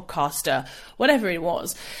 DJ, podcaster, whatever it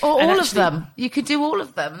was. Or all of them. You could do all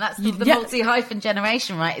of them. That's the multi-hyphen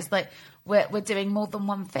generation, right? It's like we're doing more than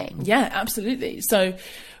one thing. Yeah, absolutely. So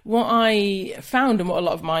what I found, and what a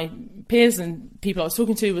lot of my peers and people I was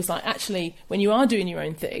talking to, was like, actually, when you are doing your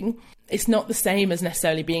own thing, it's not the same as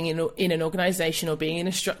necessarily being in an organization or being in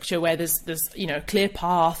a structure where there's a clear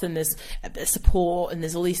path and there's support and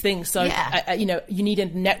there's all these things. So, you need a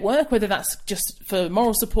network, whether that's just for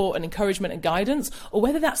moral support and encouragement and guidance, or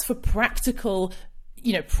whether that's for practical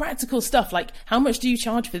stuff like, how much do you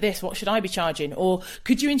charge for this? What should I be charging? Or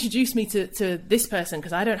could you introduce me to this person?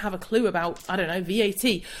 Because I don't have a clue about, I don't know,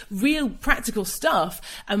 VAT, real practical stuff.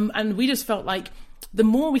 And we just felt like the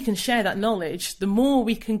more we can share that knowledge, the more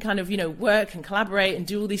we can kind of, work and collaborate and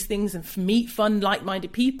do all these things and meet fun,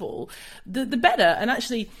 like-minded people, the better. And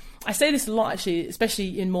actually, I say this a lot, actually,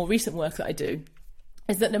 especially in more recent work that I do,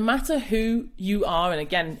 is that no matter who you are, and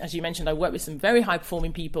again, as you mentioned, I work with some very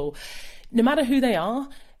high-performing people, no matter who they are,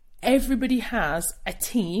 everybody has a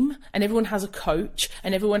team and everyone has a coach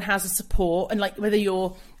and everyone has a support. And like, whether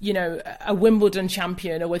you're, a Wimbledon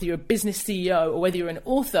champion or whether you're a business CEO or whether you're an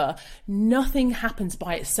author, nothing happens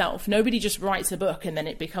by itself. Nobody just writes a book and then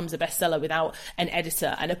it becomes a bestseller without an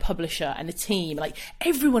editor and a publisher and a team. Like,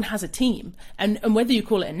 everyone has a team. And whether you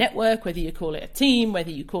call it a network, whether you call it a team,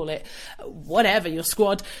 whether you call it whatever, your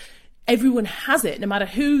squad, everyone has it, no matter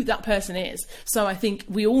who that person is. So I think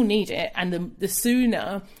we all need it. And the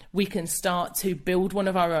sooner we can start to build one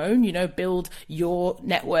of our own, build your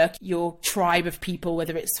network, your tribe of people,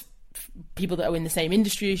 whether it's people that are in the same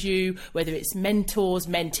industry as you, whether it's mentors,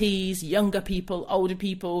 mentees, younger people, older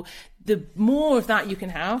people, the more of that you can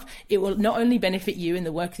have, it will not only benefit you in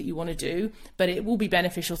the work that you want to do, but it will be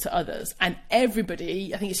beneficial to others. And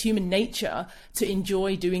everybody, I think it's human nature to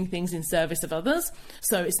enjoy doing things in service of others.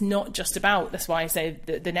 So it's not just about, that's why I say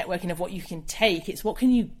the networking of what you can take, it's what can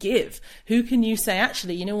you give? Who can you say,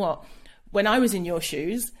 actually, you know what, when I was in your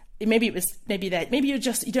shoes, maybe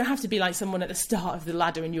you don't have to be like someone at the start of the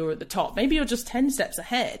ladder and you're at the top. Maybe you're just 10 steps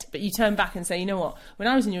ahead, but you turn back and say, you know what, when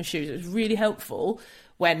I was in your shoes, it was really helpful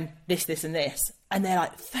when this, and this. And they're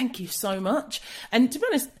like, thank you so much. And to be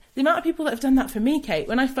honest, the amount of people that have done that for me, Kate,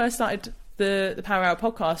 when I first started the Power Hour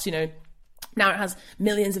podcast, now it has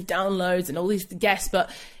millions of downloads and all these guests.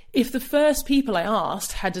 But if the first people I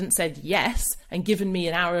asked hadn't said yes and given me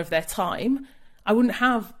an hour of their time, I wouldn't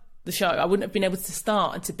have the show. I wouldn't have been able to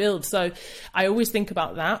start and to build. So I always think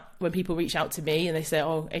about that when people reach out to me and they say,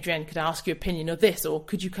 oh, Adrienne, could I ask your opinion of this? Or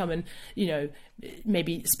could you come and,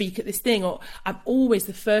 maybe speak at this thing? Or I'm always,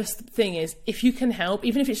 the first thing is, if you can help,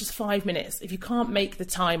 even if it's just 5 minutes, if you can't make the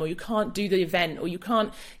time or you can't do the event or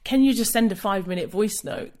can you just send a 5-minute voice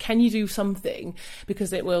note? Can you do something?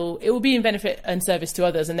 Because it will be in benefit and service to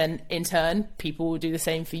others. And then in turn, people will do the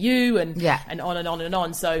same for you and on and on and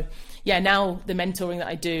on. So yeah, now the mentoring that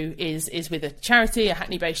I do is with a charity, a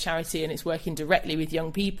Hackney-based charity, and it's working directly with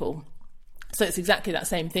young people. So it's exactly that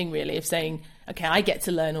same thing, really, of saying, okay, I get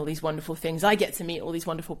to learn all these wonderful things. I get to meet all these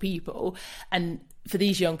wonderful people. And for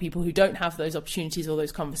these young people who don't have those opportunities or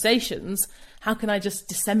those conversations, how can I just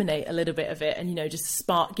disseminate a little bit of it and, just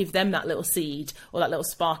give them that little seed or that little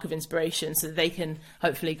spark of inspiration so that they can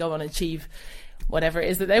hopefully go on and achieve whatever it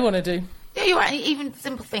is that they want to do. Yeah, you're right. Even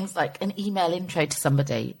simple things like an email intro to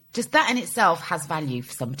somebody, just that in itself has value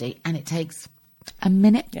for somebody, and it takes a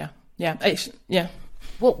minute. Yeah.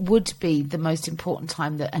 What would be the most important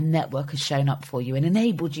time that a network has shown up for you and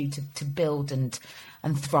enabled you to build and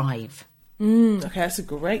thrive? Okay, that's a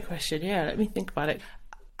great question. Yeah, let me think about it.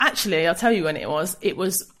 Actually, I'll tell you when it was. It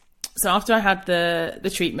was, so after I had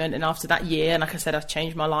the treatment, and after that year, and like I said, I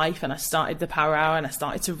changed my life and I started the Power Hour and I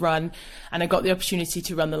started to run, and I got the opportunity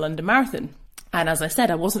to run the London Marathon. And as I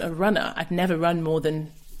said, I wasn't a runner. I'd never run more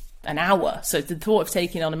than an hour. So the thought of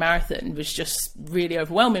taking on a marathon was just really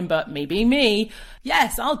overwhelming. But me being me,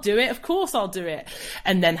 yes, I'll do it. Of course I'll do it.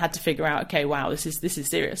 And then had to figure out, okay, wow, this is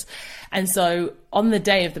serious. And so on the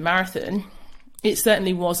day of the marathon, it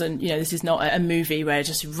certainly wasn't, this is not a movie where I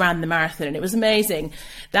just ran the marathon and it was amazing.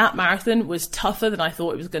 That marathon was tougher than I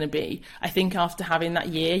thought it was going to be. I think after having that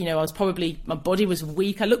year, my body was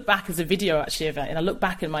weak. I look back as a video actually of it, and I look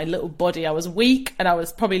back in my little body, I was weak and I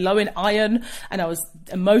was probably low in iron and I was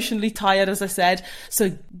emotionally tired, as I said.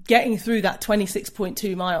 So getting through that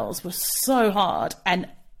 26.2 miles was so hard, and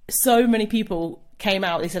so many people came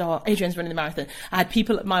out. They said, oh, Adrienne's running the marathon. I had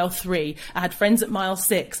people at mile 3. I had friends at mile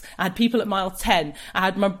 6. I had people at mile 10. I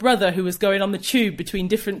had my brother who was going on the tube between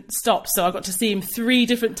different stops, so I got to see him 3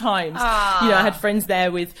 different times. I had friends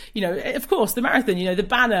there with, of course, the marathon, the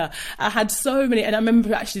banner. I had so many, and I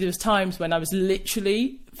remember actually there was times when I was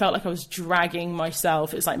literally felt like I was dragging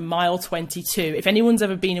myself. It was like mile 22. If anyone's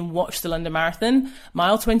ever been and watched the London Marathon,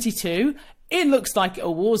 mile 22, it looks like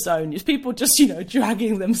a war zone. There's people just,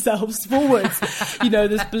 dragging themselves forwards.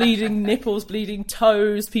 There's bleeding nipples, bleeding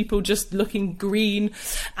toes, people just looking green.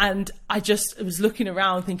 And I was looking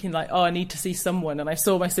around thinking like, oh, I need to see someone. And I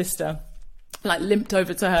saw my sister, like limped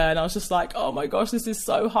over to her, and I was just like, oh my gosh, this is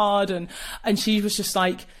so hard. And she was just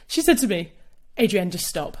like, she said to me, Adrienne, just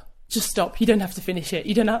stop. You don't have to finish it.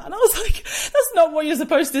 You don't have. And I was like, that's not what you're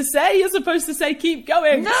supposed to say. You're supposed to say, keep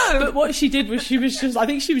going. No. But what she did was I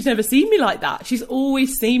think she was never seen me like that. She's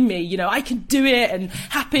always seen me, I can do it and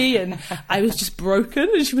happy. And I was just broken.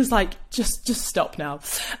 And she was like, just stop now.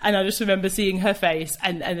 And I just remember seeing her face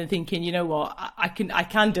and then thinking, you know what? I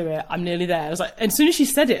can do it. I'm nearly there. I was like, and as soon as she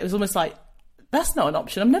said it was almost like, that's not an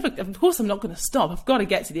option. Of course I'm not going to stop. I've got to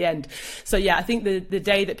get to the end. So yeah, I think the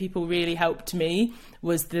day that people really helped me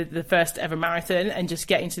was the first ever marathon, and just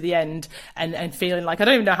getting to the end and feeling like, I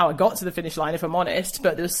don't even know how I got to the finish line, if I'm honest,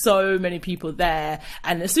 but there were so many people there.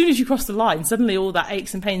 And as soon as you cross the line, suddenly all that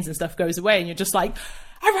aches and pains and stuff goes away, and you're just like,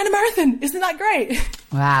 I ran a marathon. Isn't that great?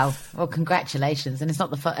 Wow. Well, congratulations. And it's not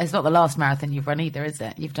the last marathon you've run either, is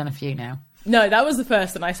it? You've done a few now. No, that was the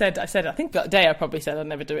first, and I said, I think that day I probably said I'd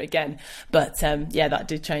never do it again. But yeah, that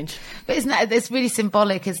did change. But it's really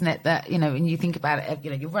symbolic, isn't it? That, when you think about it,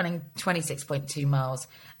 you're running 26.2 miles,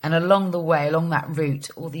 and along the way, along that route,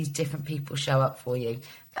 all these different people show up for you.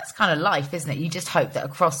 That's kind of life, isn't it? You just hope that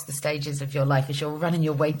across the stages of your life, as you're running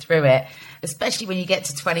your way through it, especially when you get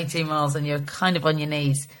to 22 miles and you're kind of on your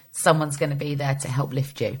knees, someone's going to be there to help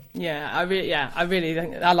lift you. Yeah, I really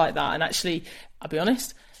think I like that. And actually, I'll be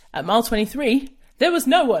honest, at mile 23, there was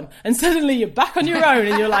no one. And suddenly you're back on your own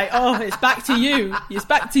and you're like, oh, it's back to you. It's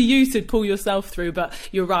back to you to pull yourself through. But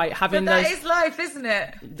you're right. But that is life, isn't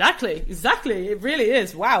it? Exactly. It really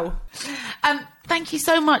is. Wow. Thank you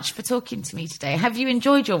so much for talking to me today. Have you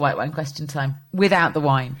enjoyed your white wine question time without the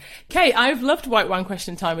wine? Kate, I've loved white wine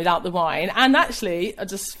question time without the wine. And actually,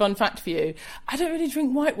 just fun fact for you, I don't really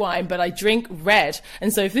drink white wine, but I drink red.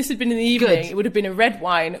 And so if this had been in the evening, It would have been a red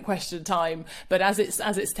wine question time. But as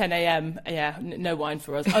it's 10 a.m, yeah, no wine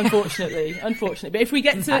for us, unfortunately. But if we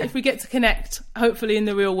get to connect, hopefully in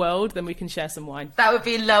the real world, then we can share some wine. That would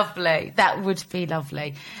be lovely.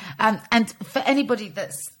 And for anybody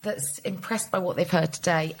that's impressed by what they've heard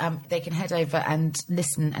today, they can head over and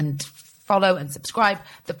listen and follow and subscribe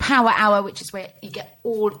the Power Hour, which is where you get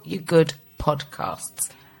all your good podcasts.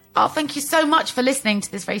 Oh, thank you so much for listening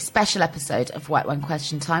to this very special episode of White Wine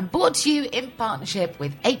Question Time, brought to you in partnership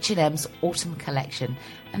with H&M's Autumn Collection.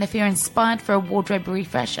 And if you're inspired for a wardrobe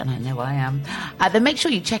refresh, and I know I am, then make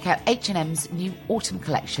sure you check out H&M's new Autumn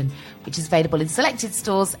Collection, which is available in selected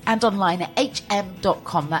stores and online at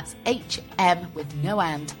hm.com. That's hm with no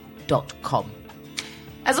and.com.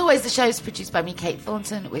 As always, the show is produced by me, Kate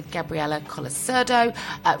Thornton, with Gabriella Colasurdo,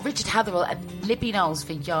 Richard Hatherall and Libby Knowles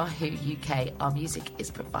for Yahoo UK. Our music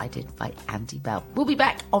is provided by Andy Bell. We'll be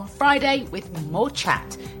back on Friday with more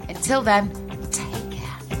chat. Until then, take